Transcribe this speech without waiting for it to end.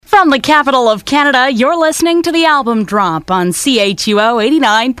From the capital of Canada, you're listening to The Album Drop on CHUO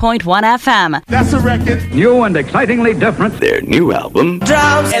 89.1 FM. That's a record. New and excitingly different. Their new album.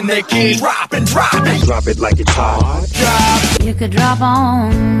 Drops. And they keep dropping. Drop it like it's hot. Drop. You could drop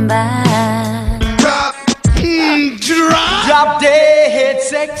on by. Drop. Drop. Drop dead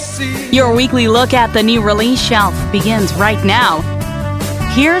sexy. Your weekly look at the new release shelf begins right now.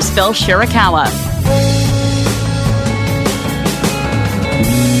 Here's Phil Shirakawa.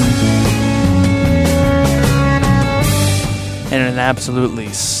 And an absolutely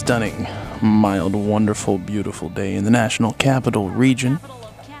stunning, mild, wonderful, beautiful day in the National Capital Region.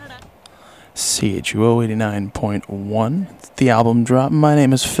 CHUO 89.1, The Album Drop. My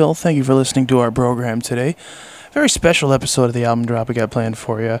name is Phil. Thank you for listening to our program today. Very special episode of The Album Drop we got planned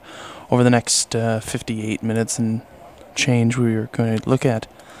for you. Over the next 58 minutes and change, we are going to look at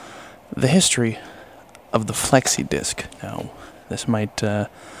the history of the flexi disc. Now, this might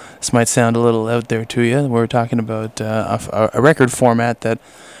sound a little out there to you. We're talking about a record format that,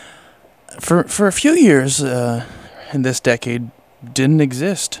 for a few years in this decade, didn't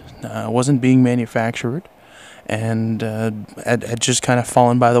exist. Wasn't being manufactured, and had just kind of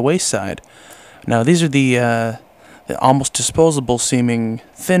fallen by the wayside. Now, these are the almost disposable-seeming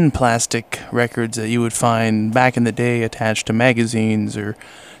thin plastic records that you would find back in the day attached to magazines or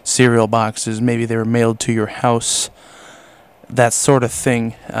cereal boxes. Maybe they were mailed to your house. That sort of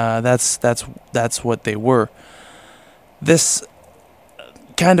thing. That's what they were. This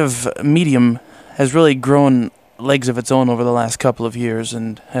kind of medium has really grown legs of its own over the last couple of years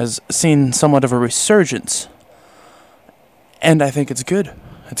and has seen somewhat of a resurgence. And I think it's good.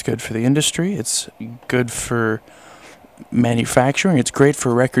 It's good for the industry. It's good for manufacturing. It's great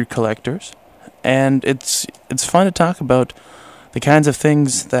for record collectors. And it's fun to talk about the kinds of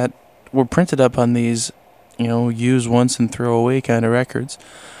things that were printed up on these, use once and throw away kind of records.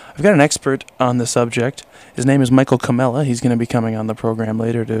 I've got an expert on the subject. His name is Michael Comella. He's going to be coming on the program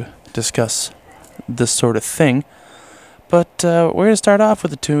later to discuss this sort of thing. But we're going to start off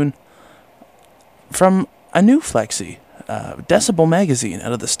with a tune from a new flexi. Decibel Magazine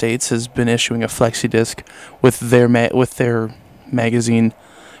out of the States has been issuing a flexi disc with their magazine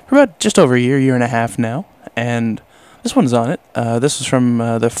for about just over a year and a half now. And this one's on it. This is from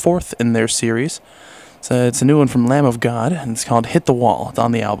the fourth in their series. So it's a new one from Lamb of God, and it's called Hit the Wall. It's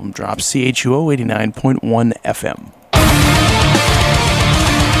on the album drop, CHUO 89.1 FM.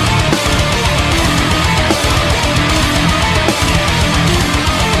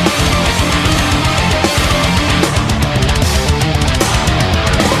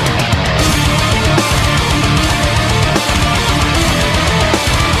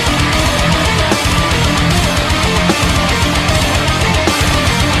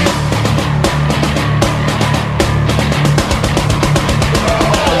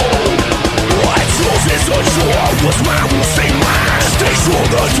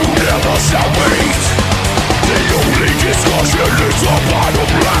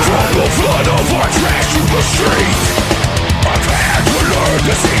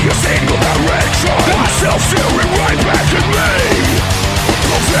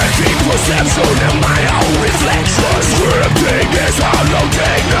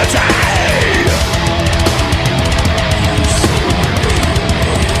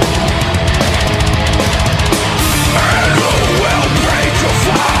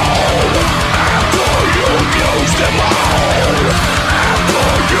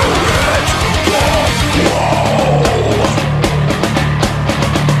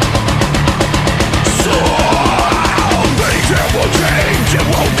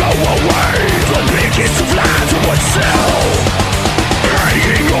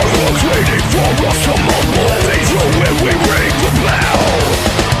 Waiting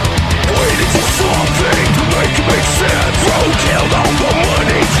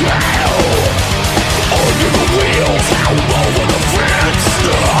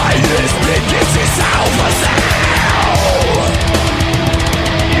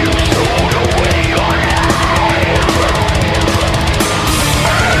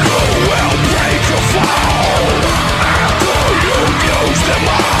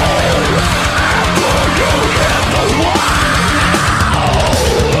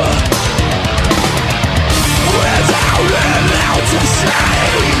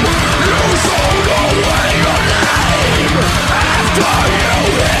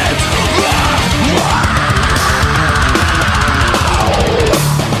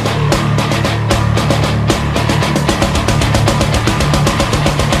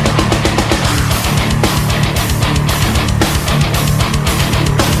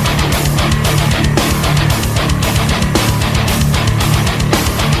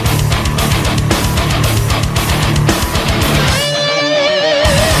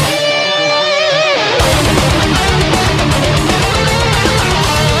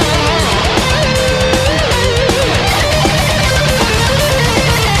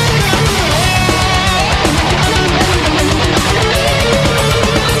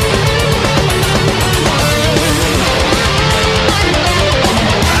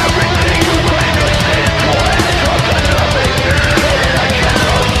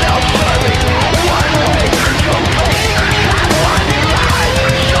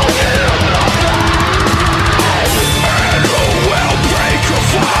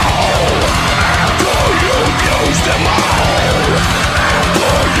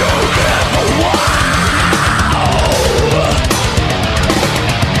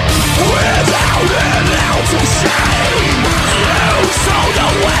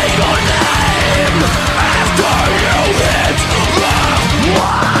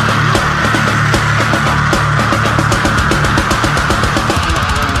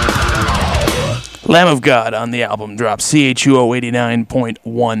Lamb of God on the album drop, CHUO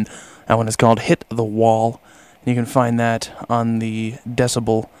 89.1. That one is called Hit the Wall. You can find that on the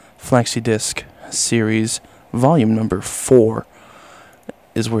Decibel Flexi Disc series, volume number 4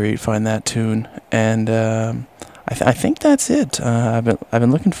 is where you find that tune. And I think that's it. I've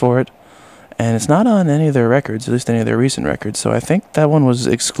been looking for it, and it's not on any of their records, at least any of their recent records. So I think that one was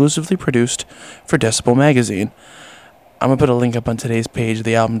exclusively produced for Decibel Magazine. I'm going to put a link up on today's page,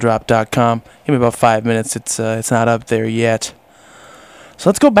 thealbumdrop.com. Give me about 5 minutes. It's not up there yet. So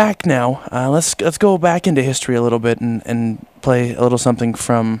let's go back now. Let's go back into history a little bit and play a little something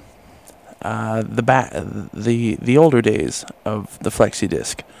from the older days of the flexi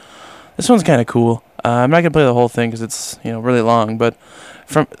disc. This one's kind of cool. I'm not going to play the whole thing because it's really long, but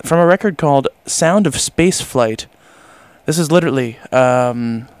from a record called Sound of Space Flight. This is literally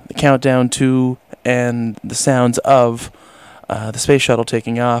the countdown to and the sounds of the space shuttle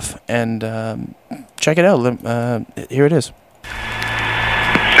taking off, and check it out. Here it is.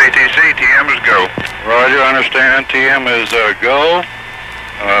 CTC, TM is go. Roger, understand. TM is go.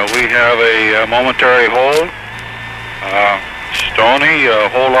 We have a momentary hold. Stoney,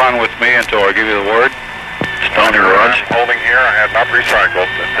 hold on with me until I give you the word. Stoney, Roger. Holding here. I have not recycled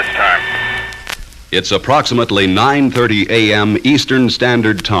at this time. It's approximately 9:30 a.m. Eastern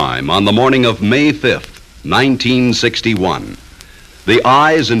Standard Time on the morning of May 5th, 1961. The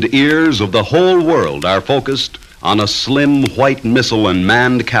eyes and ears of the whole world are focused on a slim white missile and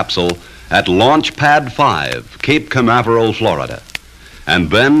manned capsule at Launch Pad 5, Cape Canaveral, Florida. And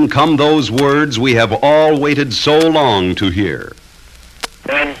then come those words we have all waited so long to hear.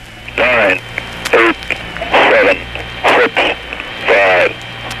 10, 9, 8, 7, 6, 5,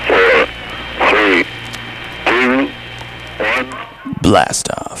 4, 3, 2, 1. Blast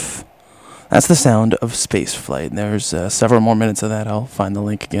off. That's the sound of space flight. There's several more minutes of that. I'll find the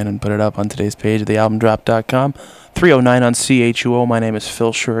link again and put it up on today's page at thealbumdrop.com. 309 on CHUO. My name is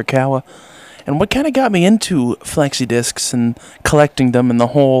Phil Shirakawa. And what kind of got me into flexi discs and collecting them and the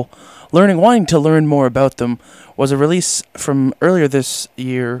whole wanting to learn more about them was a release from earlier this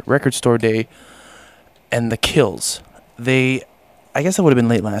year, Record Store Day, and The Kills. I guess that would have been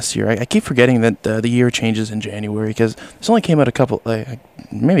late last year. I keep forgetting that the year changes in January because this only came out a couple,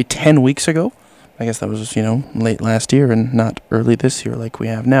 maybe 10 weeks ago. I guess that was, late last year and not early this year like we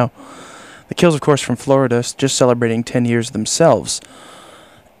have now. The Kills, of course, from Florida, just celebrating 10 years themselves.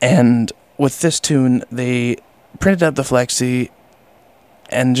 And with this tune, they printed out the flexi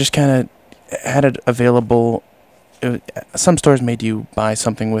and just kind of had it available. Some stores made you buy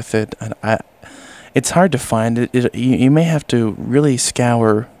something with it. It's hard to find it. You may have to really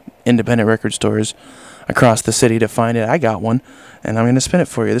scour independent record stores across the city to find it. I got one, and I'm going to spin it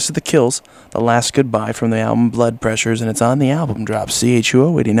for you. This is The Kills, The Last Goodbye from the album Blood Pressures, and it's on the album drop,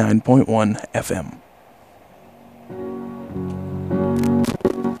 CHUO 89.1 FM.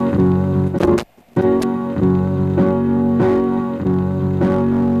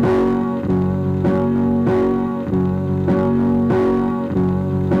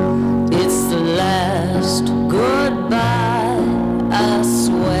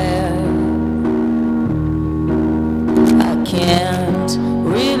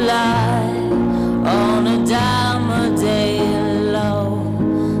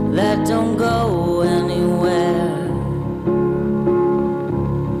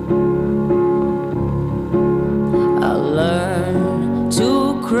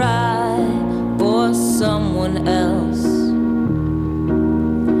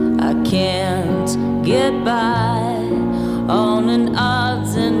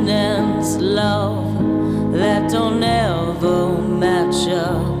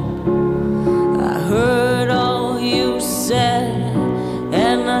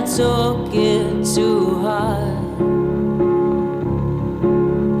 Took it too hard.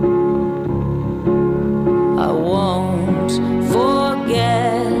 I won't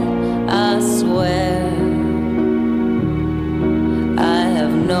forget, I swear. I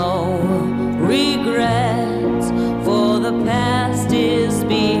have no regrets, for the past is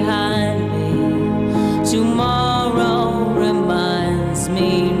behind me. Tomorrow reminds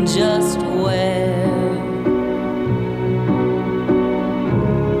me just where.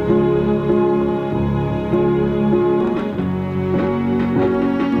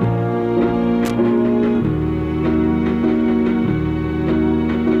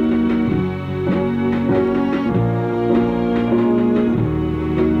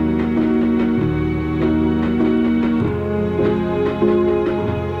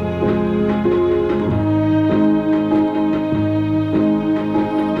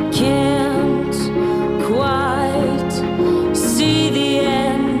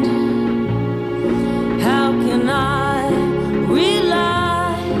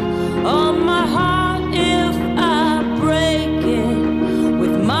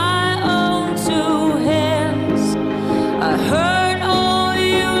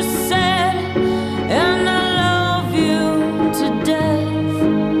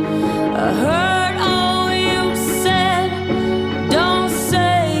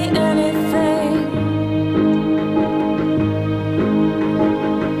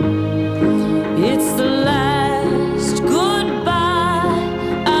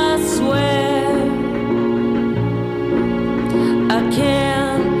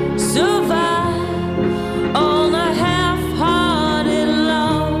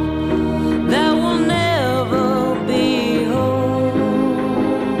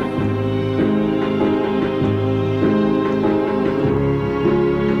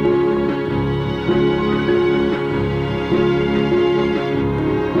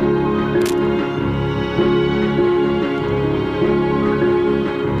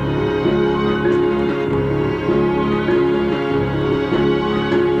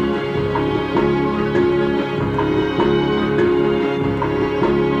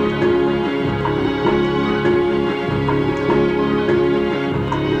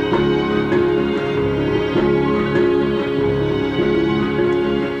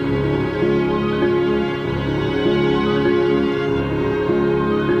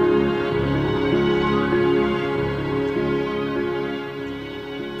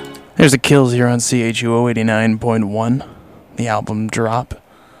 There's the Kills here on CHUO 89.1, the album Drop.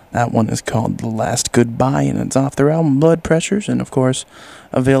 That one is called The Last Goodbye, and it's off their album Blood Pressures, and of course,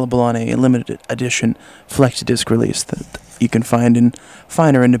 available on a limited edition flexi-disc release that you can find in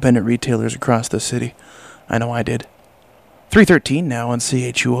finer independent retailers across the city. I know I did. 3:13 now on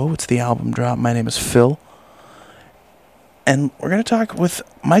CHUO, it's the album Drop. My name is Phil. And we're going to talk with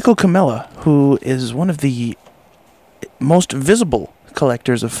Michael Camella, who is one of the most visible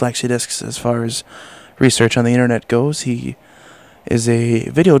collectors of flexi discs as far as research on the internet goes. He is a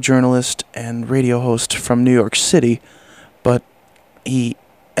video journalist and radio host from New York City, but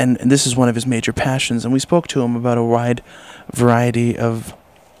and this is one of his major passions, and we spoke to him about a wide variety of,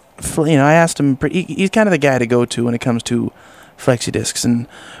 I asked him, he's kind of the guy to go to when it comes to flexi discs and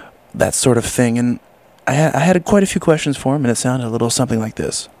that sort of thing, and I had quite a few questions for him, and it sounded a little something like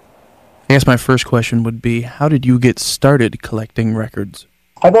this. I guess my first question would be, how did you get started collecting records?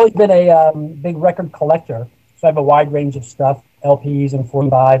 I've always been a big record collector, so I have a wide range of stuff, LPs and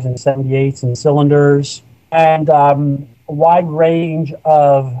 45s and 78s and cylinders, and a wide range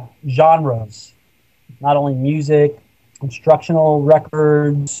of genres, not only music, instructional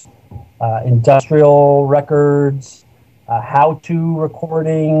records, industrial records, how-to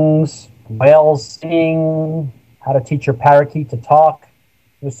recordings, whales singing, how to teach your parakeet to talk.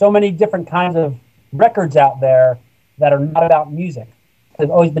 There's so many different kinds of records out there that are not about music. I've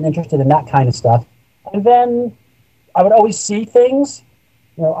always been interested in that kind of stuff. And then I would always see things.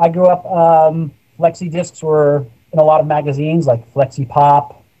 I grew up, flexi discs were in a lot of magazines like Flexi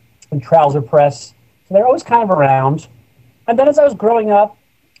Pop and Trouser Press. So they're always kind of around. And then as I was growing up,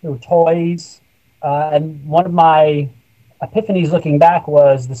 there were toys. And one of my epiphanies looking back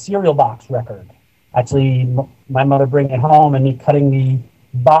was the cereal box record. Actually, my mother bringing it home and me cutting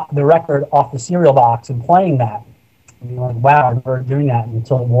the record off the cereal box and playing that. And you're like, wow, I remember doing that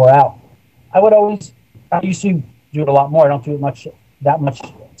until it wore out. I used to do it a lot more. I don't do it that much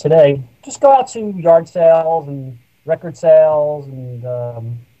today. Just go out to yard sales and record sales and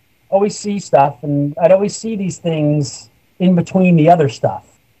always see stuff. And I'd always see these things in between the other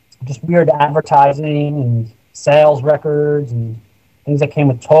stuff. Just weird advertising and sales records and things that came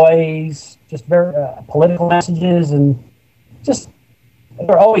with toys, just very political messages, and just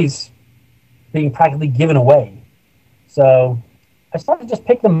they're always being practically given away. So I started to just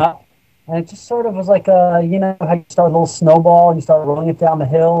pick them up, and it just sort of was like, how you start a little snowball, and you start rolling it down the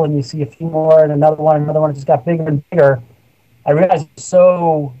hill, and you see a few more, and another one, it just got bigger and bigger. I realized there's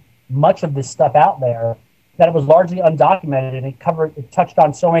so much of this stuff out there that it was largely undocumented, and it touched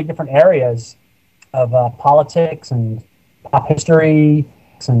on so many different areas of politics and pop history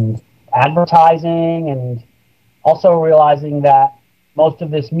and advertising, and also realizing that most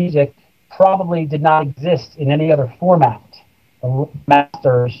of this music probably did not exist in any other format. The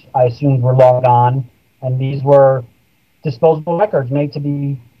masters, I assumed, were long gone, and these were disposable records made to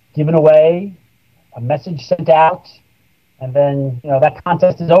be given away, a message sent out, and then that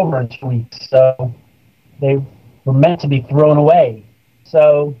contest is over in 2 weeks. So they were meant to be thrown away.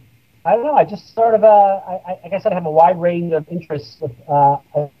 So I don't know. I just sort of, I guess I have a wide range of interests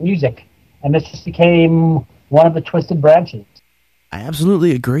of music, and this just became one of the twisted branches. I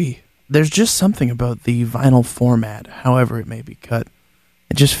absolutely agree. There's just something about the vinyl format, however it may be cut.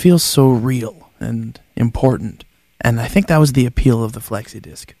 It just feels so real and important, and I think that was the appeal of the flexi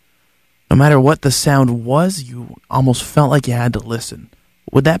disc. No matter what the sound was, you almost felt like you had to listen.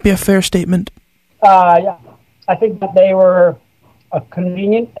 Would that be a fair statement? Yeah. I think that they were a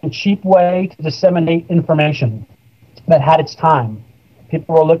convenient and cheap way to disseminate information that had its time.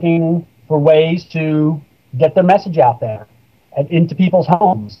 People were looking for ways to get their message out there and into people's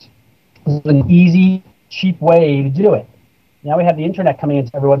homes. This is an easy, cheap way to do it. Now we have the internet coming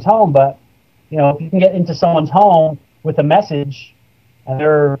into everyone's home, but if you can get into someone's home with a message and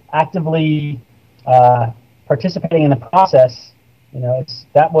they're actively participating in the process,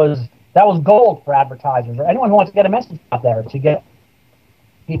 that was gold for advertisers or anyone who wants to get a message out there, to get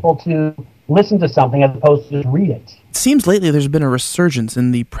people to listen to something as opposed to just read it. It seems lately there's been a resurgence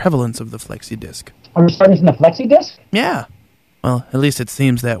in the prevalence of the flexi disc. A resurgence in the flexi disc? Yeah. Well, at least it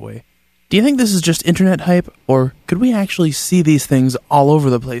seems that way. Do you think this is just internet hype, or could we actually see these things all over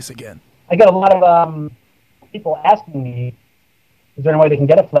the place again? I get a lot of people asking me, is there any way they can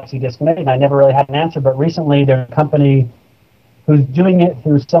get a flexi disc made? And I never really had an answer, but recently there's a company who's doing it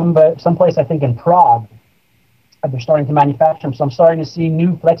through someplace, I think, in Prague. They're starting to manufacture them, so I'm starting to see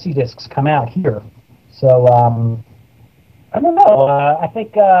new flexi discs come out here. So, I don't know. I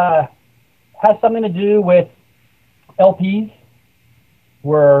think it has something to do with LPs,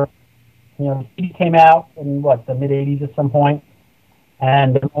 where, you know, the CD came out in, the mid-'80s at some point,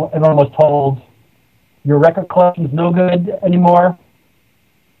 and everyone was told, your record collection's no good anymore.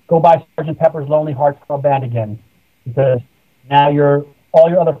 Go buy Sgt. Pepper's Lonely Hearts Club Band again, because now all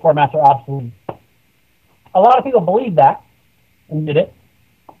your other formats are obsolete. A lot of people believed that and did it.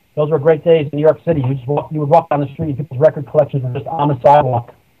 Those were great days in New York City. You would walk down the street, and people's record collections were just on the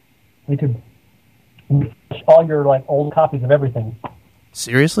sidewalk. You could refresh all your old copies of everything.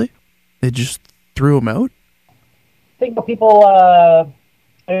 Seriously? They just threw them out? I think people.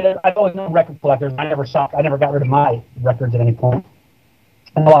 I've always known record collectors. I never got rid of my records at any point.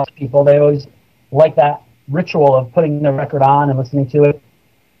 And a lot of people, they always like that ritual of putting the record on and listening to it.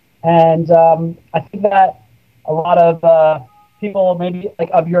 And I think that a lot of people, maybe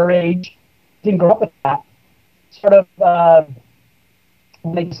of your age, didn't grow up with that. Sort of,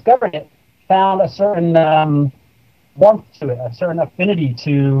 when they discovered it, found a certain warmth to it, a certain affinity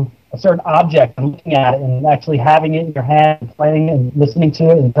to a certain object, and looking at it and actually having it in your hand, and playing it and listening to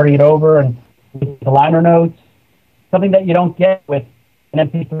it and turning it over and with the liner notes. Something that you don't get with an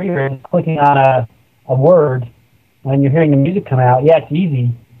MP3 or just clicking on a word when you're hearing the music come out. Yeah, it's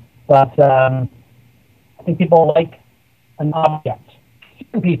easy, but I think people like an object.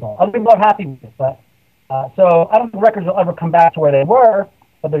 Certain people. Other people are happy with it, but so I don't think records will ever come back to where they were,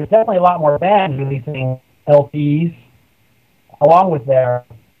 but there's definitely a lot more bands releasing LPs along with their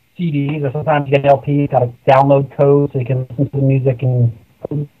CDs, or sometimes you get an LP, got a download code so you can listen to the music in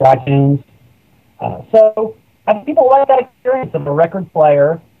iTunes. So I think people like that experience of a record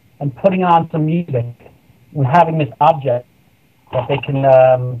player and putting on some music and having this object that they can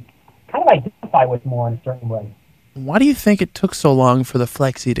kind of identify with more in a certain way. Why do you think it took so long for the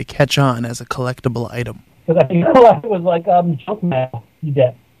flexi to catch on as a collectible item? Because I think it was like junk mail you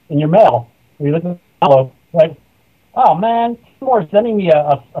get in your mail. Where you look at the envelope, like, oh man, Seymour's sending me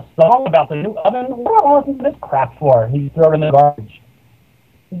a song about the new oven. What do I listen to this crap for? And you throw it in the garbage.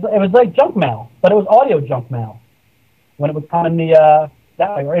 It was like junk mail, but it was audio junk mail when it would come in the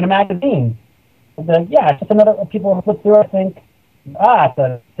that way, or in a magazine. And yeah, it's just another people flip through. I think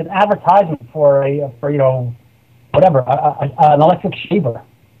it's an advertisement for whatever, an electric shaver.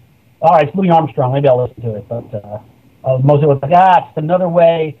 All right, it's Louis Armstrong. Maybe I'll listen to it, but most of it was like, it's another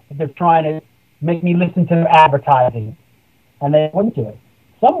way that they're trying to make me listen to advertising, and they wouldn't do it.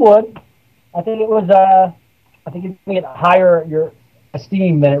 Some would. I think it was. I think it higher your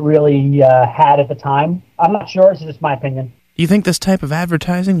esteem than it really had at the time. I'm not sure. It's just my opinion. Do you think this type of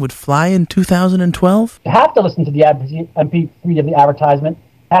advertising would fly in 2012? You have to listen to the MP3 of the advertisement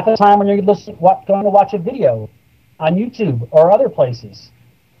half the time when you're going to watch a video on YouTube or other places.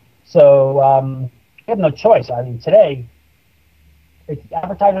 So you have no choice. I mean, today it's the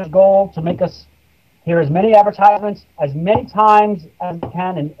advertiser's goal to make us hear as many advertisements as many times as we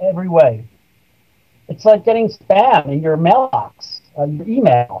can in every way. It's like getting spam in your mailbox, your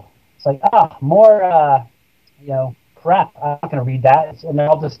email. It's like, more, crap. I'm not going to read that. And they're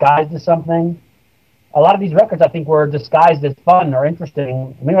all disguised as something. A lot of these records, I think, were disguised as fun or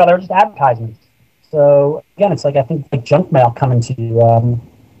interesting. Meanwhile, they're just advertisements. So, again, it's like, I think, like junk mail coming to you.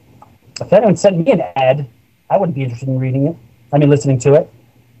 If anyone sent me an ad, I wouldn't be interested in reading it. Listening to it.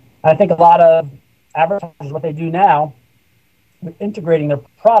 I think a lot of advertisers, what they do now, they're integrating their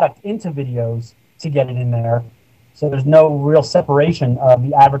product into videos to get it in there. So there's no real separation of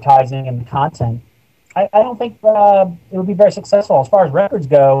the advertising and the content. I don't think it would be very successful. As far as records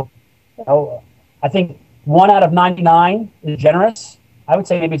go, I think 1 out of 99 is generous. I would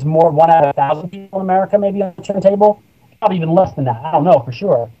say maybe it's more 1 out of 1,000 people in America maybe on the turntable. Probably even less than that. I don't know for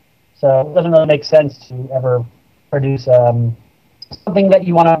sure. So it doesn't really make sense to ever produce something that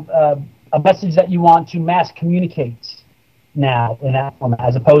you want to, a message that you want to mass communicate now in that format,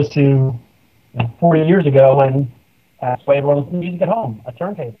 as opposed to 40 years ago when that's the way everyone listened to music at home, a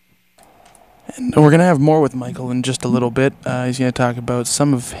turntable. And we're going to have more with Michael in just a little bit. He's going to talk about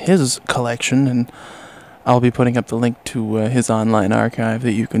some of his collection, and I'll be putting up the link to his online archive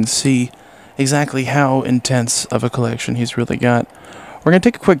that you can see exactly how intense of a collection he's really got. We're going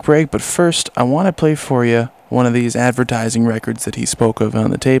to take a quick break, but first I want to play for you one of these advertising records that he spoke of on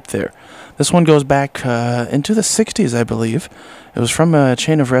the tape there. This one goes back into the 60s, I believe. It was from a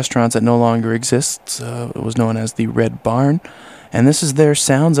chain of restaurants that no longer exists. It was known as the Red Barn, and this is their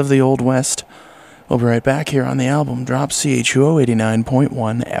Sounds of the Old West. We'll be right back here on the album drop, CHUO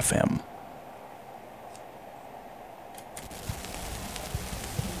 89.1 FM.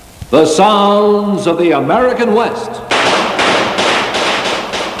 The Sounds of the American West.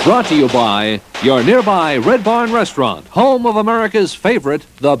 Brought to you by your nearby Red Barn restaurant, home of America's favorite,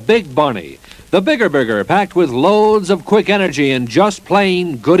 the Big Barney. The Bigger Burger, packed with loads of quick energy and just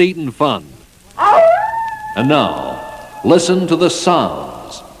plain good-eating fun. And now, listen to the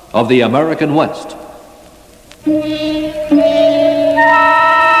sounds of the American West.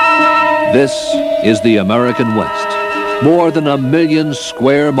 This is the American West. More than 1 million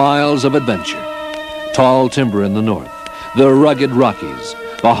square miles of adventure. Tall timber in the north, the rugged Rockies,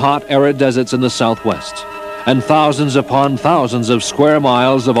 the hot arid deserts in the southwest, and thousands upon thousands of square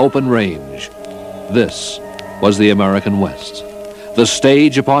miles of open range. This was the American West, the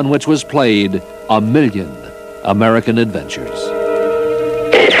stage upon which was played 1 million American adventures.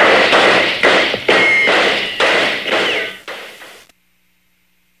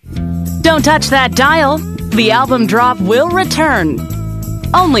 Don't touch that dial. The album drop will return.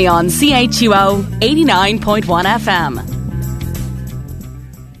 Only on CHUO 89.1 FM.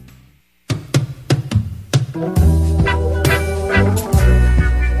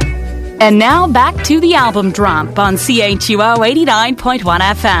 And now back to the album drop on CHUO 89.1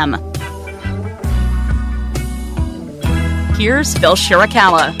 FM. Here's Phil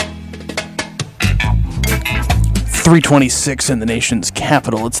Shirakawa. 3:26 in the nation's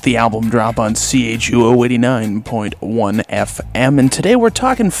capital. It's the album drop on CHUO 89.1 FM. And today we're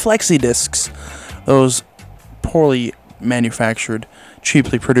talking flexi discs. Those poorly manufactured,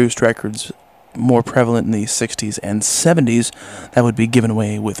 cheaply produced records, more prevalent in the 60s and 70s, that would be given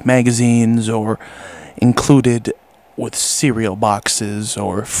away with magazines or included with cereal boxes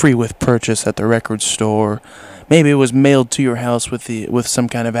or free with purchase at the record store. Maybe it was mailed to your house with some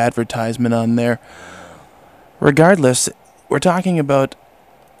kind of advertisement on there. Regardless, we're talking about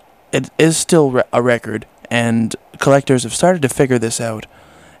it is still a record, and collectors have started to figure this out.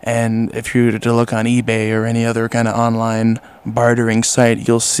 And if you were to look on eBay or any other kind of online bartering site,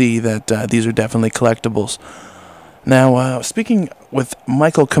 you'll see that these are definitely collectibles. Now, speaking with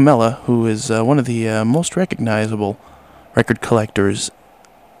Michael Camella, who is one of the most recognizable record collectors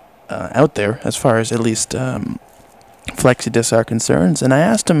out there, as far as at least flexi discs are concerned, and I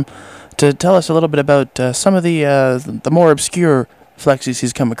asked him to tell us a little bit about some of the more obscure flexis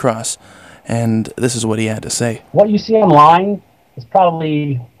he's come across, and this is what he had to say. What you see online is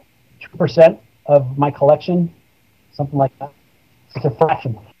probably 2% of my collection, something like that. It's a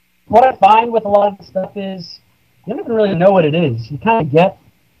fraction. What I find with a lot of this stuff is you don't even really know what it is. You kind of get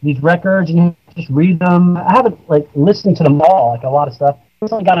these records and you just read them. I haven't listened to them all, like a lot of stuff. I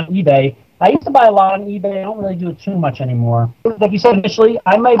recently got on eBay. I used to buy a lot on eBay. I don't really do it too much anymore. Like you said initially,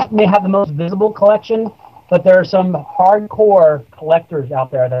 I may have the most visible collection, but there are some hardcore collectors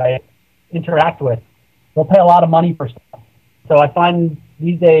out there that I interact with. They'll pay a lot of money for stuff. So I find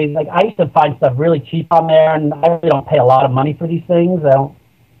these days, I used to find stuff really cheap on there, and I really don't pay a lot of money for these things.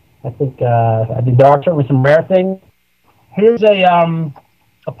 I think there are certainly some rare things. Here's a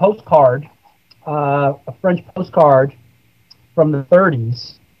postcard, a French postcard from the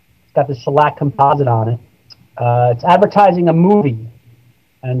 30s. It's got this shellac composite on it. It's advertising a movie,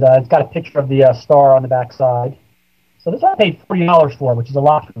 and it's got a picture of the star on the back side. So this I paid $40 for, which is a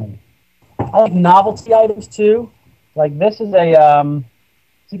lot for me. I like novelty items too. Like this is a,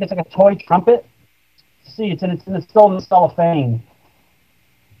 see, it's like a toy trumpet. See, it's still in the cellophane.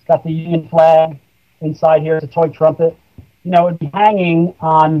 It's got the Union flag inside here. It's a toy trumpet. You know, it'd be hanging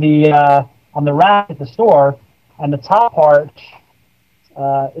on the rack at the store, and the top part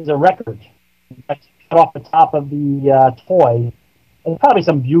is a record. Cut off the top of the toy. There's probably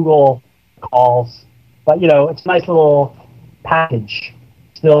some bugle calls, but you know, it's a nice little package,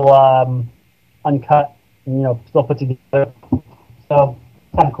 still uncut, and, still put together. So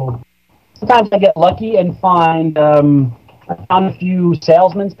kind of cool. Sometimes I get lucky and find I found a few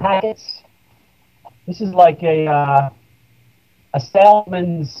salesman's packets. This is like a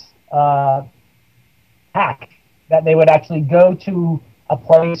salesman's pack that they would actually go to a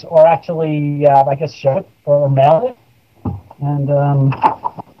place or actually, show it or mail it. And,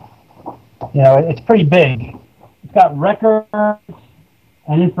 it's pretty big. It's got records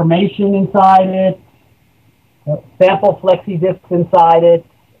and information inside it, sample flexi discs inside it,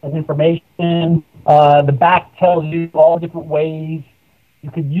 and information. The back tells you all different ways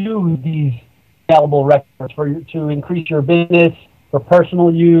you could use these available records to increase your business, for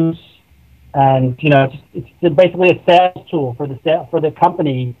personal use, and it's basically a sales tool for the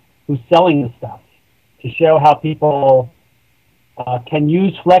company who's selling the stuff, to show how people can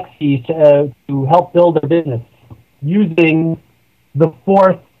use Flexi to help build their business using the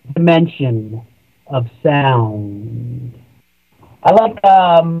fourth dimension of sound. I like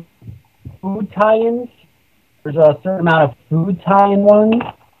food tie-ins. There's a certain amount of food tie-in ones.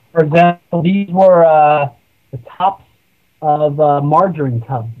 For example, these were the tops of margarine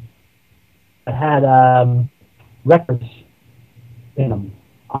tubs that had records in them.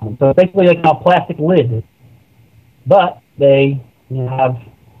 So it's basically like a plastic lid, but they have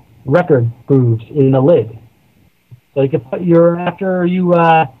record grooves in the lid. So you can put after you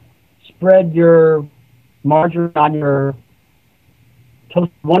spread your margarine on your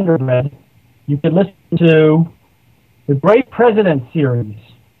toasted Wonder Bread, you can listen to the Great President series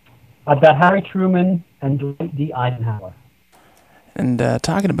about Harry Truman and Dwight D. Eisenhower. And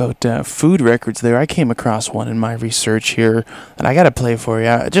talking about food records there, I came across one in my research here, and I got to play for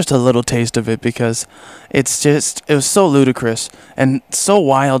you just a little taste of it, because it was so ludicrous and so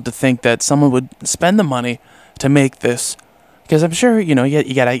wild to think that someone would spend the money to make this. Because I'm sure, you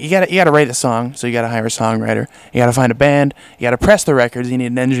gotta write a song, so you gotta hire a songwriter, you gotta find a band, you gotta press the records, you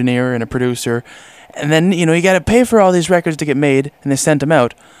need an engineer and a producer, and then, you gotta pay for all these records to get made, and they sent them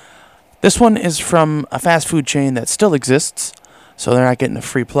out. This one is from a fast food chain that still exists, so they're not getting a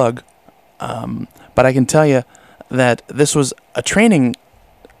free plug. But I can tell you that this was a training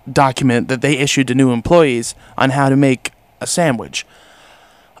document that they issued to new employees on how to make a sandwich.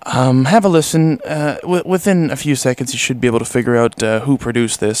 Have a listen. Within a few seconds, you should be able to figure out who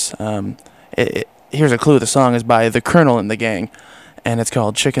produced this. Here's a clue. The song is by The Colonel and the Gang, and it's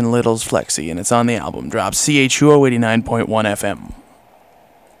called Chicken Little's Flexi, and it's on the album drop, CHUO 89.1 FM.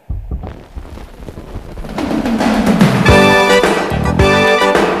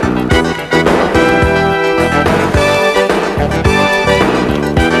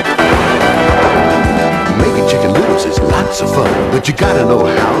 Lots of fun, but you gotta know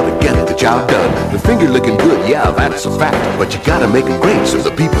how to get the job done. The finger looking good, yeah, that's a fact, but you gotta make it great so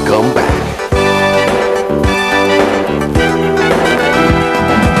the people come back.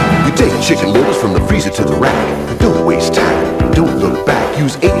 You take chicken livers from the freezer to the rack, but don't waste time, don't look back.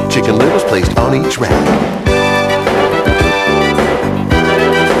 Use 8 chicken livers placed on each rack.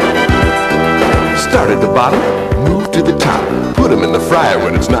 Start at the bottom, move to the top. Put them in the fryer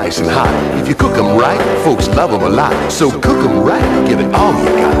when it's nice and hot. If you cook them right, folks love them a lot. So cook them right, give it all you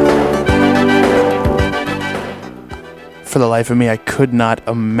got. For the life of me, I could not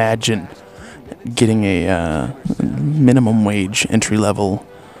imagine getting a minimum wage entry-level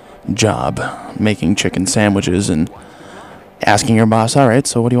job making chicken sandwiches and asking your boss, all right,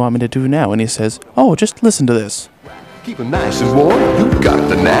 so what do you want me to do now? And he says, oh, just listen to this. Keep them nice and warm, you've got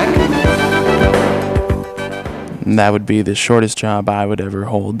the knack. And that would be the shortest job I would ever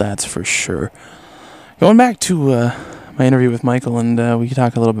hold, that's for sure. Going back to my interview with Michael, and we could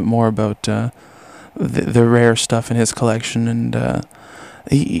talk a little bit more about the rare stuff in his collection. And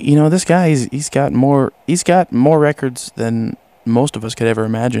this guy, he's got more records than most of us could ever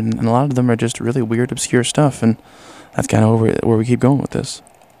imagine, and a lot of them are just really weird, obscure stuff. And that's kind of where we keep going with this.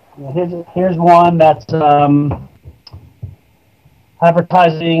 Here's one that's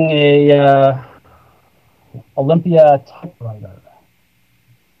advertising a Olympia typewriter.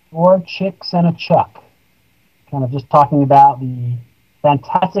 4 chicks and a chuck. Kind of just talking about the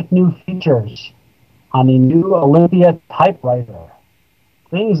fantastic new features on the new Olympia typewriter.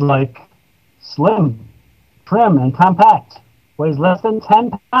 Things like slim, trim, and compact. Weighs less than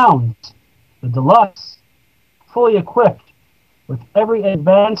 10 pounds. The deluxe, fully equipped with every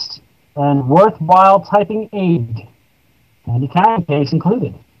advanced and worthwhile typing aid. Handy carrying case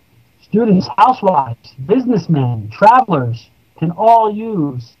included. Students, housewives, businessmen, travelers can all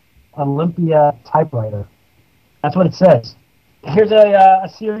use Olympia typewriter. That's what it says. Here's a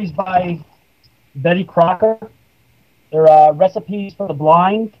series by Betty Crocker. They're recipes for the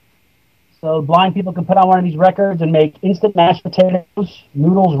blind. So blind people can put on one of these records and make instant mashed potatoes,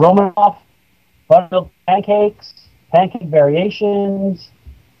 noodles Romanoff, buttermilk pancakes, pancake variations,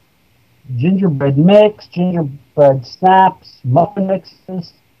 gingerbread mix, gingerbread snaps, muffin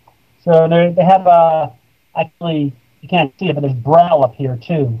mixes. So they have actually, you can't see it, but there's Braille up here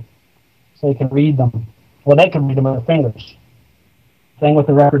too, so you can read them. Well, they can read them with their fingers. Same with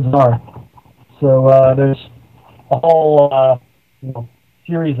the records are. So there's a whole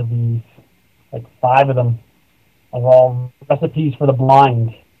series of these, like 5 of them, of all recipes for the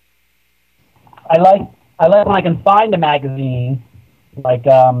blind. I like when I can find a magazine like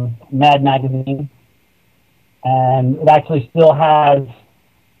Mad Magazine, and it actually still has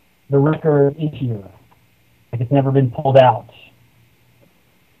the record in here. Like it's never been pulled out.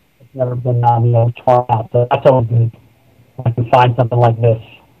 It's never been torn out. So that's always good. I can find something like this.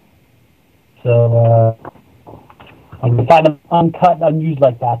 So I can find them uncut, unused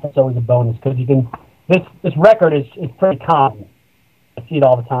like that. That's always a bonus because you can. This record is pretty common. I see it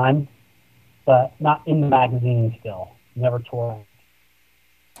all the time, but not in the magazine still. Never tore out.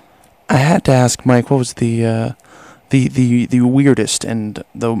 I had to ask Mike, what was the weirdest and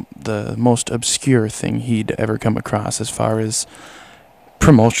the most obscure thing he'd ever come across as far as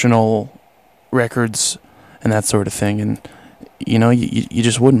promotional records and that sort of thing? And you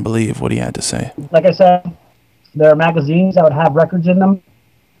just wouldn't believe what he had to say. Like I said, there are magazines that would have records in them.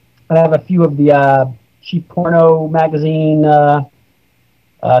 I have a few of the cheap porno magazine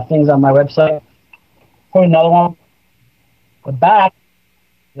things on my website. Put another one.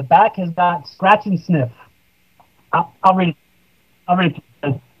 The back has got scratch and sniff. I'll read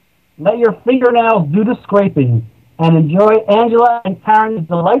it. Let your fingernails do the scraping and enjoy Angela and Karen's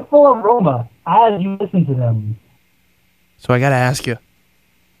delightful aroma as you listen to them. So I gotta ask you,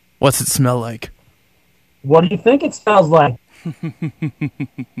 what's it smell like? What do you think it smells like?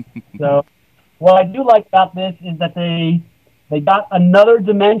 So, what I do like about this is that they got another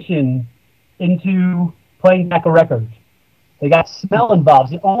dimension into playing back a record. They got smell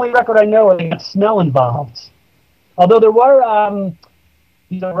involved. The only record I know where they got smell involved. Although there were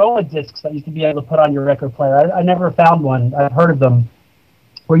these aroma discs that you could be able to put on your record player. I never found one. I've heard of them.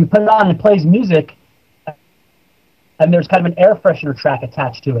 Where you put it on and it plays music, and there's kind of an air freshener track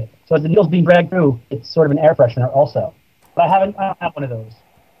attached to it. So as the needle's being dragged through, it's sort of an air freshener also. But I don't have one of those.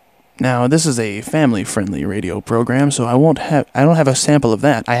 Now, this is a family-friendly radio program, so I don't have a sample of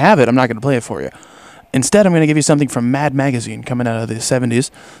that. I have it, I'm not going to play it for you. Instead, I'm going to give you something from Mad Magazine coming out of the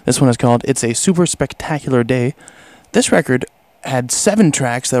 70s. This one is called It's a Super Spectacular Day. This record had 7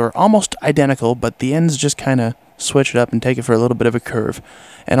 tracks that were almost identical, but the ends just kind of switch it up and take it for a little bit of a curve.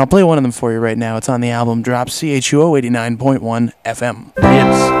 And I'll play one of them for you right now. It's on the album Drop, CHUO 89.1 FM.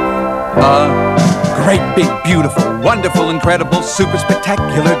 It's a great, big, beautiful, wonderful, incredible, super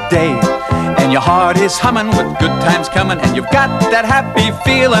spectacular day. And your heart is humming with good times coming, and you've got that happy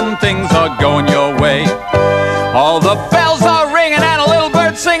feeling things are going your way. All the bells are ringing and a little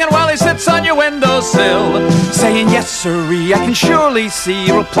bird singing while he sits on your windowsill, saying, yes, sirree, I can surely see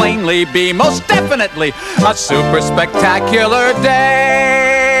it'll plainly be, most definitely, a super spectacular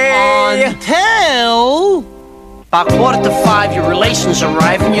day. Until about 4:45, your relations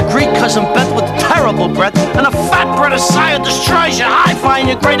arrive, and you greet Cousin Beth with terrible breath, and a fat brother sire destroys your hi-fi, and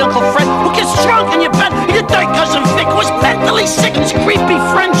your great Uncle Fred, who gets drunk in your bed, and your third cousin Vic, who is mentally sick, and his creepy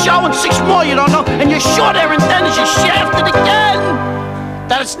friend Joe, and 6 more you don't know, and you're sure there and then as you're shafted again.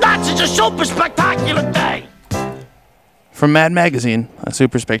 That it's not such a super spectacular day. From Mad Magazine, a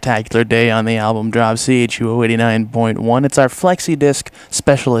super spectacular day on the album Drop, CHUO 89.1. It's our Flexi Disc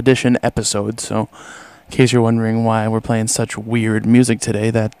Special Edition episode, so in case you're wondering why we're playing such weird music today,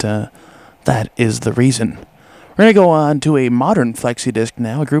 that is the reason. We're going to go on to a modern flexi disc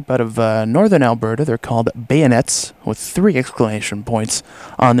now, a group out of northern Alberta. They're called Bayonets, with 3 exclamation points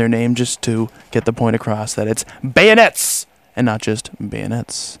on their name, just to get the point across that it's Bayonets and not just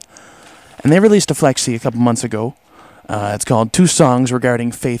Bayonets. And they released a flexi a couple months ago. It's called 2 Songs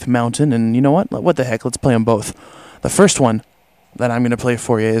Regarding Faith Mountain, and you know what? What the heck? Let's play them both. The first one that I'm going to play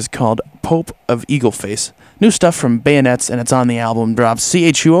for you is called Pope of Eagleface. New stuff from Bayonets, and it's on the album Drop,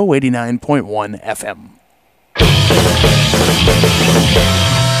 CHUO 89.1 FM.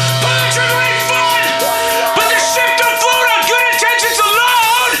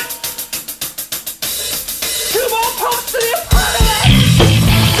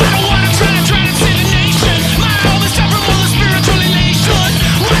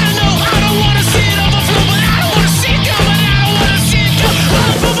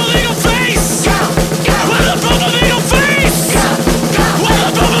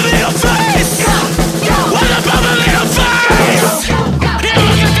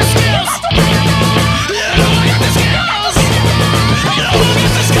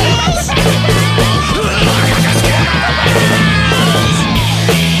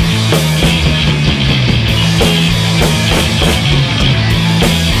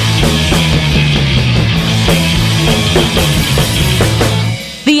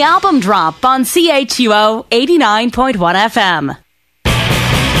 The album Drop on CHUO 89.1 FM.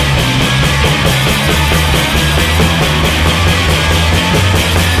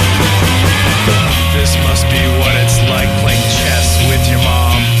 This must be what it's like playing chess with your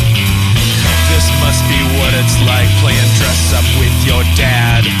mom. This must be what it's like playing dress up with your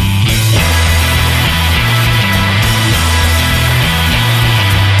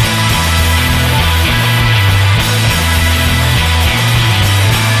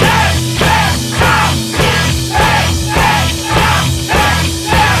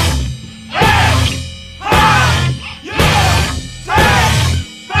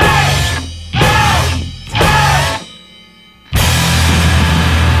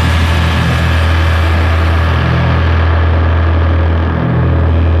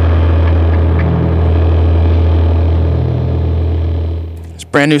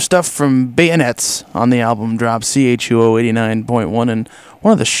Brand new stuff from Bayonets on the album drop, CHUO 89.1, and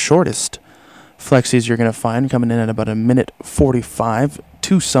one of the shortest flexis you're going to find, coming in at about 1:45.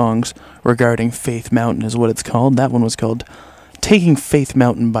 2 songs regarding Faith Mountain is what it's called. That one was called Taking Faith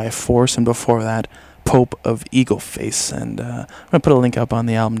Mountain by Force, and before that, Pope of Eagle Face. And I'm going to put a link up on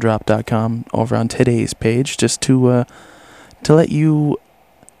the albumdrop.com over on today's page just to let you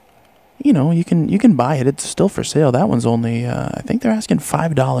know, you can buy it. It's still for sale. That one's only, I think they're asking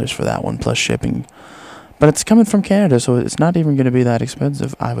 $5 for that one plus shipping. But it's coming from Canada, so it's not even going to be that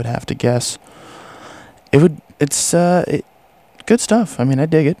expensive, I would have to guess. It's good stuff. I mean, I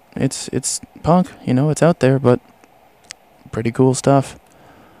dig it. It's punk, you know, it's out there, but pretty cool stuff.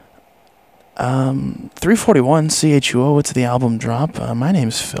 341 CHUO, it's the album drop. My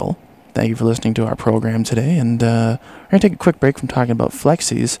name's Phil. Thank you for listening to our program today, and we're going to take a quick break from talking about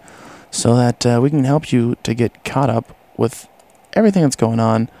flexis so that we can help you to get caught up with everything that's going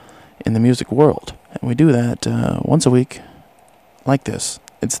on in the music world. And we do that once a week like this.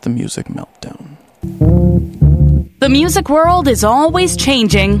 It's the Music Meltdown. The music world is always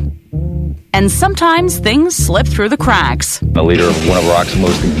changing, and sometimes things slip through the cracks. The leader of one of rock's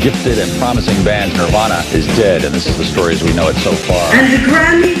most gifted and promising bands, Nirvana, is dead, and this is the story as we know it so far. And the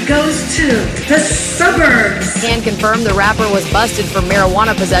Grammy goes to The Suburbs. Can confirm the rapper was busted for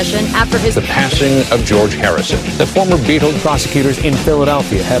marijuana possession after his... The passing of George Harrison. The former Beatles. Prosecutors in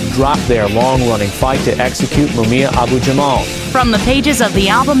Philadelphia have dropped their long-running fight to execute Mumia Abu-Jamal. From the pages of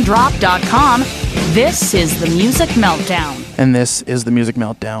thealbumdrop.com, this is the Music Meltdown. And this is the Music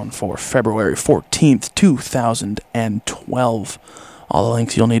Meltdown for February 14th, 2012. All the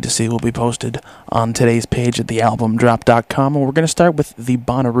links you'll need to see will be posted on today's page at thealbumdrop.com. And we're going to start with the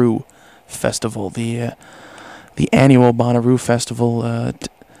Bonnaroo Festival. The annual Bonnaroo Festival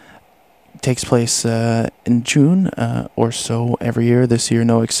takes place in June or so every year. This year,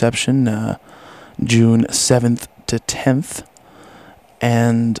 no exception. June 7th to 10th.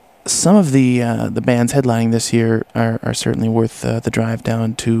 And some of the bands headlining this year are certainly worth the drive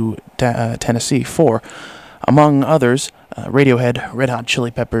down to Tennessee for. Among others, Radiohead, Red Hot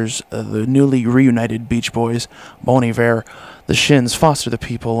Chili Peppers, the newly reunited Beach Boys, Bon Iver, The Shins, Foster the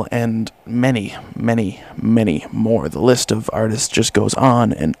People, and many, many, many more. The list of artists just goes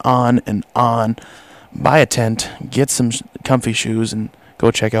on and on and on. Buy a tent, get some comfy shoes, and go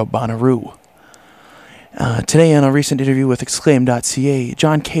check out Bonnaroo. Today, in a recent interview with Exclaim.ca,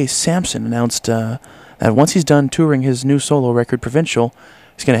 John K. Sampson announced that once he's done touring his new solo record, Provincial,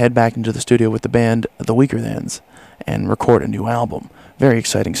 he's going to head back into the studio with the band The Weakerthans and record a new album. Very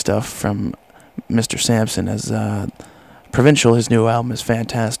exciting stuff from Mr. Sampson, as Provincial, his new album, is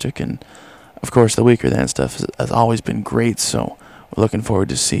fantastic, and of course the Weakerthans stuff has always been great, so we're looking forward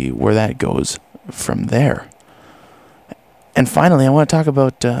to see where that goes from there. And finally, I want to talk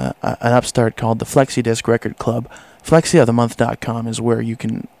about an upstart called the Flexi Disc Record Club. FlexiOfTheMonth.com is where you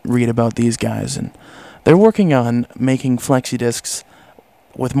can read about these guys, and they're working on making flexi discs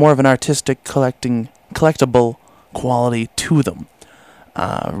with more of an artistic, collectible quality to them.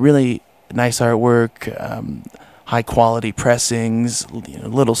 Really nice artwork, high quality pressings,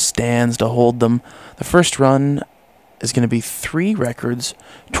 little stands to hold them. The first run is going to be 3 records,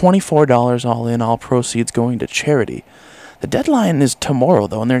 $24 all in, all proceeds going to charity. The deadline is tomorrow,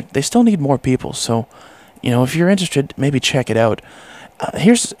 though, and they still need more people. So, if you're interested, maybe check it out.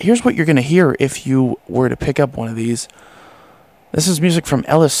 Here's what you're going to hear if you were to pick up one of these. This is music from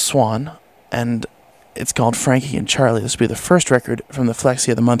Ellis Swan, and it's called Frankie and Charlie. This will be the first record from the Flexi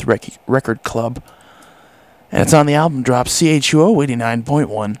of the Month Record Club, and it's on the album drop CHUO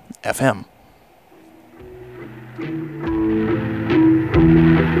 89.1 FM.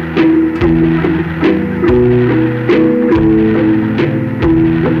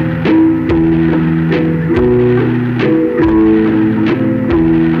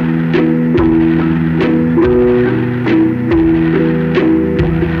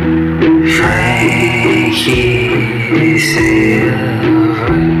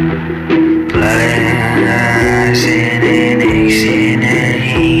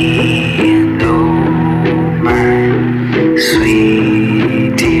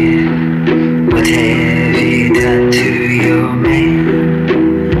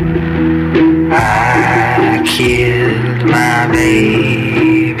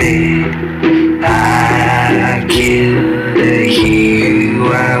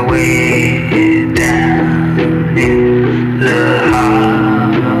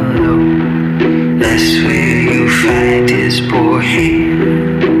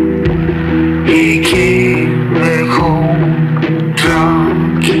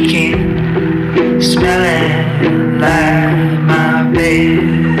 Smelling like my bed.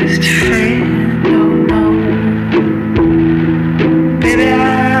 best friend, oh no. Baby, I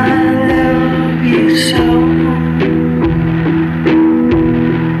love you so.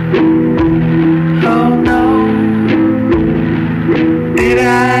 Oh no. Baby, I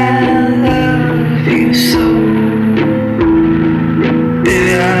love you so.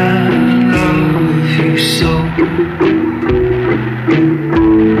 Baby, I love you so.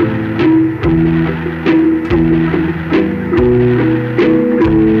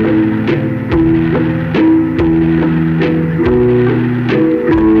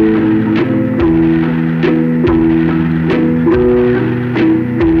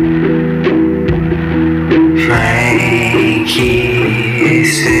 Frankie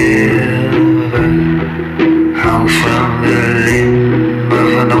Silver hung from the limb of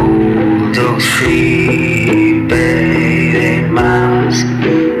an old oak tree, buried 8 miles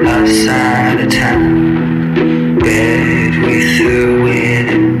outside of town, buried with her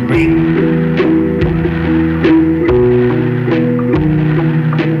wedding ring.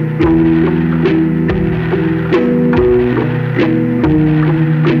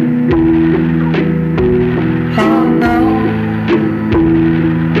 Oh no,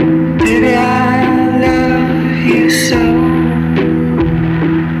 baby, I love you so.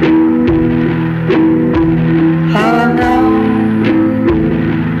 Oh no,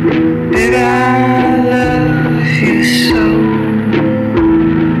 baby, I love you so.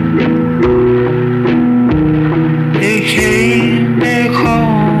 He came back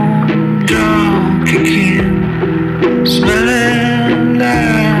home drunk again, smelling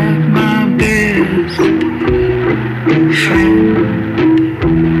like my best friend.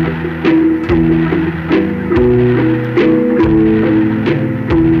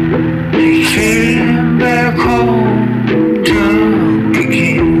 He came back home drunk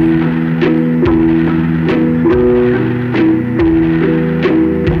again.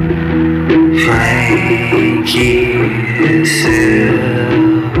 Frankie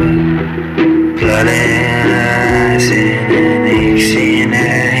Silver, blood in her eyes and an ache in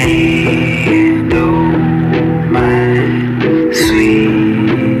her hand. Oh my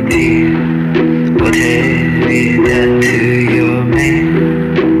sweet dear, what have you done to your man?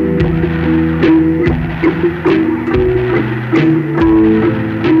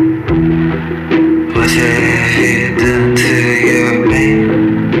 What have you done to your man?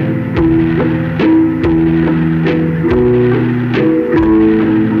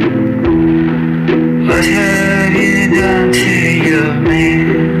 What have you done to your man?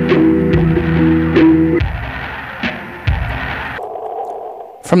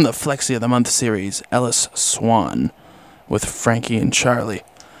 From the Flexi of the Month series, Ellis Swan with Frankie and Charlie.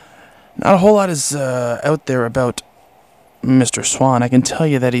 Not a whole lot is out there about Mr. Swan. I can tell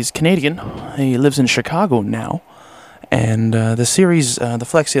you that he's Canadian. He lives in Chicago now. And the series, the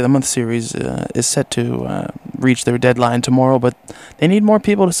Flexi of the Month series, is set to reach their deadline tomorrow, but they need more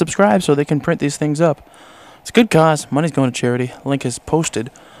people to subscribe so they can print these things up. It's a good cause. Money's going to charity. Link is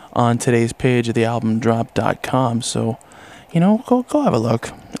posted on today's page at thealbumdrop.com. So, go have a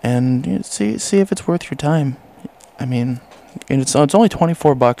look and see if it's worth your time. I mean, and it's only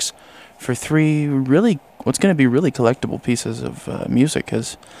 $24 for 3 really what's going to be really collectible pieces of music.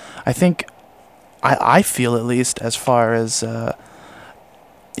 Because I think I feel, at least as far as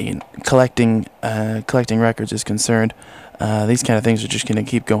collecting records is concerned, these kind of things are just going to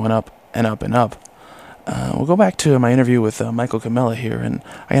keep going up and up and up. We'll go back to my interview with Michael Camella here, and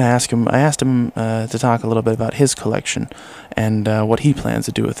I asked him to talk a little bit about his collection and what he plans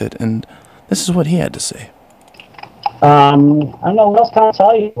to do with it, and this is what he had to say. I don't know what else can I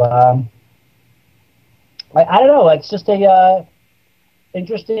tell you. I don't know. It's just a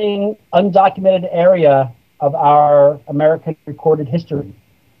interesting, undocumented area of our American recorded history.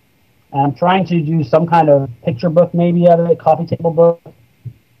 And I'm trying to do some kind of picture book, maybe out of it, coffee table book.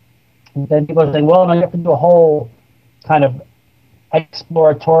 And then people are saying, well, no, you have to do a whole kind of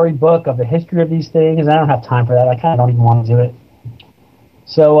exploratory book of the history of these things. And I don't have time for that. I kind of don't even want to do it.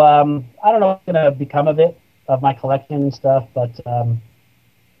 So I don't know what's going to become of it, of my collection and stuff, but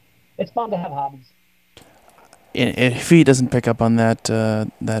it's fun to have hobbies. If he doesn't pick up on that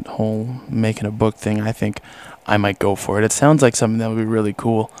that whole making a book thing, I think I might go for it. It sounds like something that would be really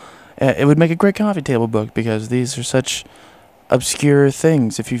cool. It would make a great coffee table book because these are such obscure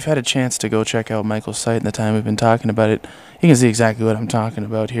things. If you've had a chance to go check out Michael's site in the time we've been talking about it, you can see exactly what I'm talking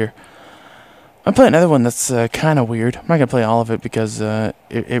about here. I'm playing another one that's kind of weird. I'm not going to play all of it because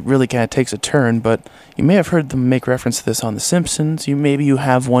it really kind of takes a turn, but you may have heard them make reference to this on The Simpsons. Maybe you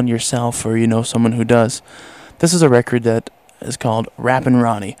have one yourself, or you know someone who does. This is a record that is called Rappin'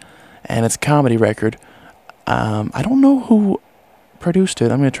 Ronnie, and it's a comedy record. I don't know who produced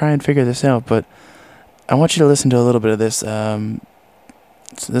it. I'm going to try and figure this out, but I want you to listen to a little bit of this. So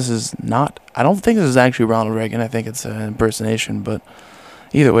this is not... I don't think this is actually Ronald Reagan. I think it's an impersonation, but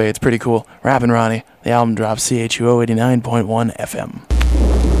either way, it's pretty cool. Rappin' Ronnie, the album drops, CHUO 89.1 FM.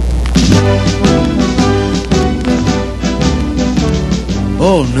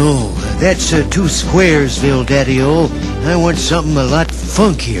 Oh no, that's two Squaresville, Daddy-O. I want something a lot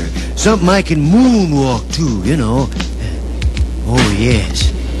funkier. Something I can moonwalk to, you know. Oh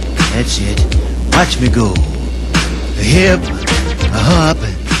yes, that's it. Watch me go. A hip, a hop,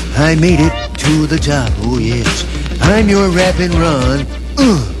 I made it to the top. Oh yes, I'm your Rappin' Ron,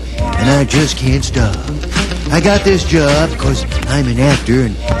 and I just can't stop. I got this job 'cause I'm an actor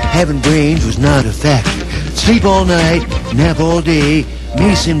and having brains was not a factor. Sleep all night, nap all day.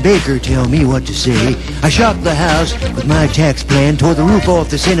 Mason Baker tell me what to say. I shocked the House with my tax plan, tore the roof off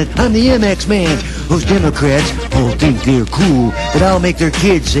the Senate. I'm the MX man. Those Democrats all think they're cool, but I'll make their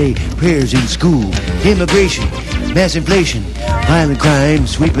kids say prayers in school. Immigration, mass inflation, violent crime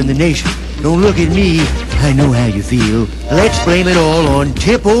sweeping the nation. Don't look at me, I know how you feel. Let's blame it all on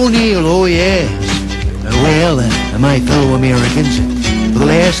Tip O'Neill, oh yes. Well, my fellow Americans, for the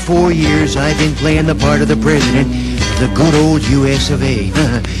last 4 years I've been playing the part of the president of the good old US of A.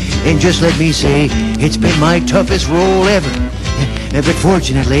 And just let me say, it's been my toughest role ever. But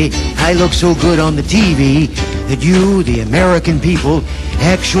fortunately, I look so good on the TV that you, the American people,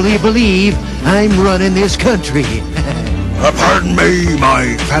 actually believe I'm running this country. Pardon me,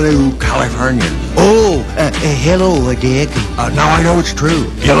 my fellow Californian. Oh, hello, Dick. Now I know it's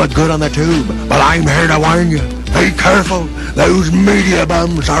true. You look good on the tube, but I'm here to warn you. Be careful. Those media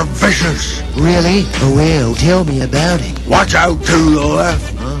bums are vicious. Really? Oh, well, tell me about it. Watch out to the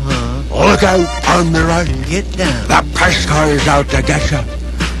left. Look out on the right. Get down. The press car's out to get you.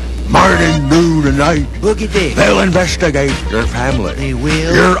 Morning, noon, and night. Boogie Dick. They'll investigate your family. They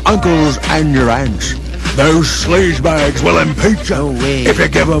will? Your uncles and your aunts. Those sleazebags will impeach you. No way. If you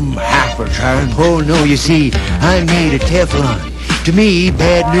give them half a chance. Oh, no, you see, I'm made of Teflon. To me,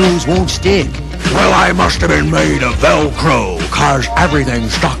 bad news won't stick. Well, I must have been made of Velcro, 'cause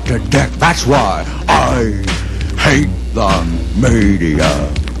everything's stuck to deck. That's why I hate the media.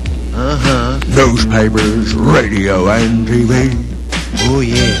 Newspapers, radio, and TV. Oh,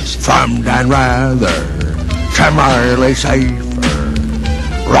 yes. From Dan Rather to Marley Safer,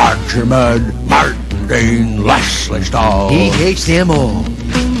 Roger Mudd, Martin Dean, Leslie Stahl. He hates them all.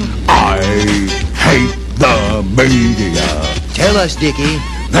 I hate the media. Tell us, Dickie.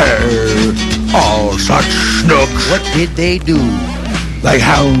 They're all such snooks. What did they do? They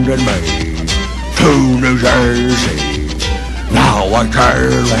hounded me to New Jersey. Now I tear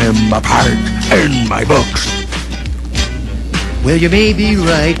them apart in my books. Well, you may be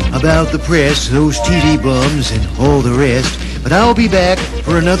right about the press, those TV bums, and all the rest, but I'll be back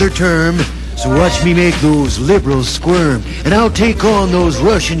for another term, so watch me make those liberals squirm, and I'll take on those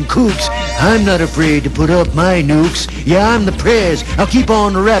Russian kooks. I'm not afraid to put up my nukes. Yeah, I'm the prez. I'll keep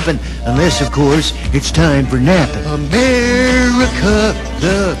on rapping, unless, of course, it's time for napping. America,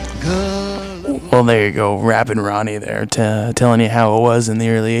 the God. Well, there you go, Rappin' Ronnie there, telling you how it was in the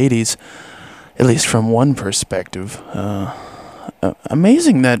early 80s, at least from one perspective.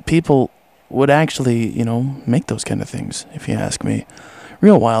 Amazing that people would actually, make those kind of things, if you ask me.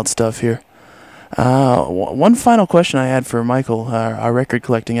 Real wild stuff here. One final question I had for Michael, our record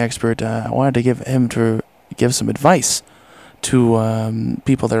collecting expert. I wanted to give some advice to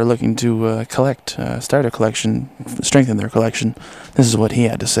people that are looking to start a collection, strengthen their collection. This is what he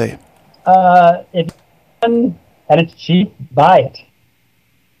had to say. If you can, and it's cheap, buy it.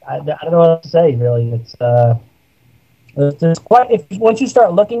 I don't know what to say, really. It's there's once you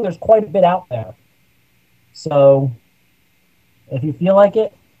start looking, there's quite a bit out there. So if you feel like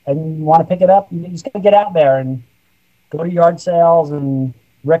it and you want to pick it up, you just got to get out there and go to yard sales and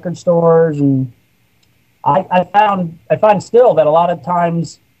record stores. And I find still that a lot of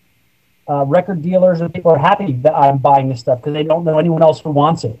times record dealers and people are happy that I'm buying this stuff because they don't know anyone else who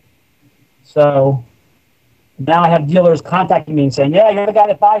wants it. So now I have dealers contacting me and saying, yeah, you're the guy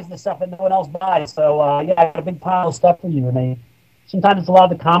that buys this stuff that no one else buys. So, yeah, I got a big pile of stuff for you. And sometimes it's a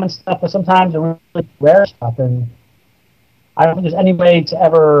lot of the common stuff, but sometimes it's really rare stuff. And I don't think there's any way to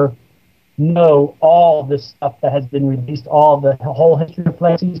ever know all this stuff that has been released, all the whole history of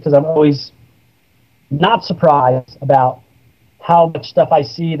Flexies, because I'm always not surprised about how much stuff I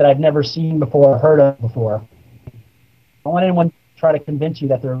see that I've never seen before or heard of before. I don't want anyone to try to convince you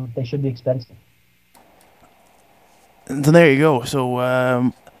that they should be expensive. So there you go.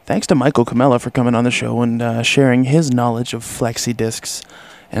 So thanks to Michael Camella for coming on the show and sharing his knowledge of flexi discs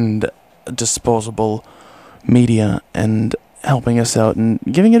and disposable media and helping us out and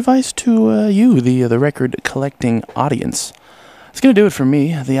giving advice to you, the record collecting audience. That's going to do it for me.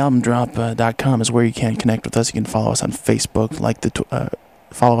 TheAlbumDrop.com is where you can connect with us. You can follow us on Facebook,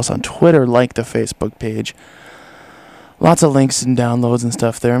 follow us on Twitter, like the Facebook page. Lots of links and downloads and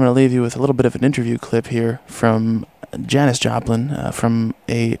stuff there. I'm going to leave you with a little bit of an interview clip here from Janis Joplin from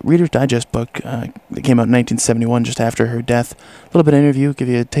a Reader's Digest book that came out in 1971, just after her death. A little bit of interview, give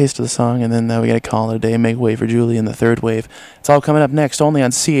you a taste of the song, and then we got to call it a day. Make way for Julie and the Third Wave. It's all coming up next, only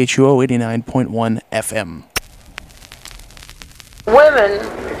on CHUO 89.1 FM. Women,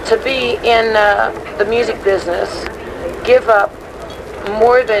 to be in the music business, give up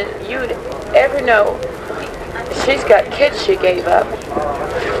more than you'd ever know. She's got kids she gave up.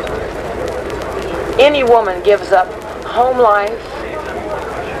 Any woman gives up home life,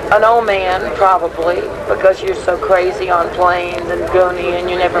 an old man probably, because you're so crazy on planes and Goonie and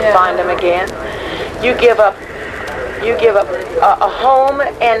you never find them again. You give up a home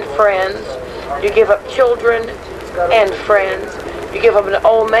and friends. You give up children and friends. You give up an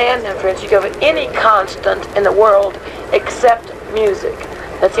old man and friends. You give up any constant in the world except music.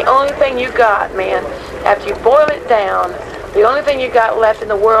 That's the only thing you got, man. After you boil it down, the only thing you got left in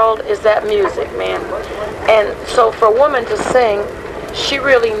the world is that music, man. And so for a woman to sing, she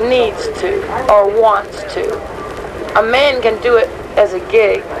really needs to or wants to. A man can do it as a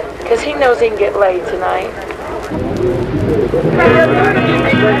gig because he knows he can get laid tonight.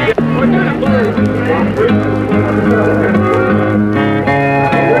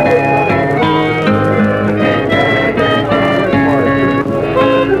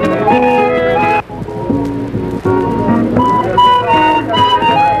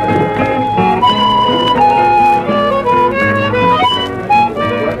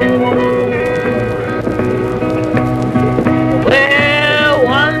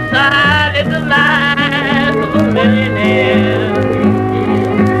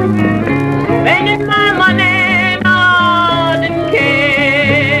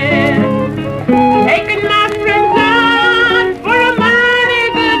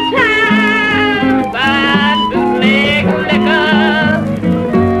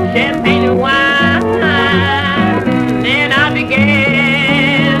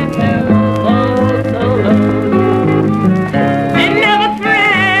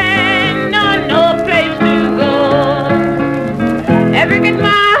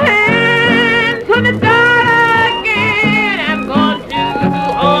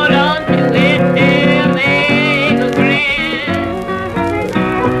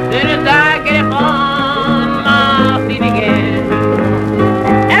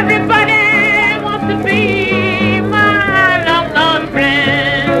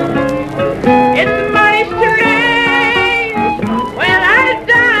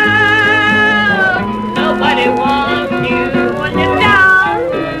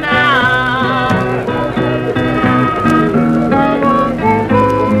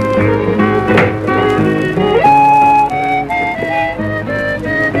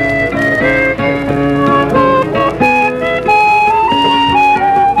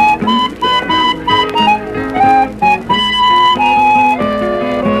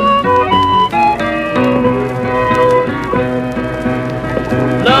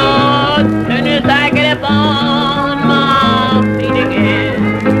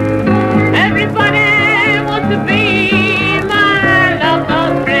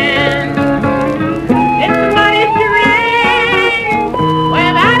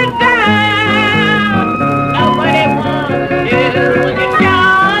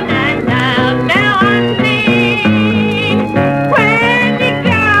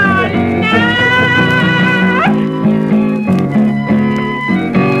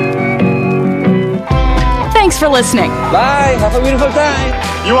 For listening. Bye. Have a beautiful time.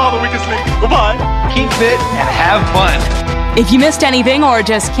 You are the weakest link. Goodbye. Keep fit and have fun. If you missed anything or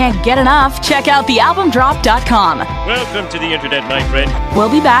just can't get enough, check out TheAlbumDrop.com. Welcome to the internet, my friend.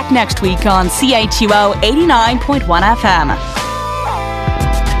 We'll be back next week on CHUO 89.1 FM.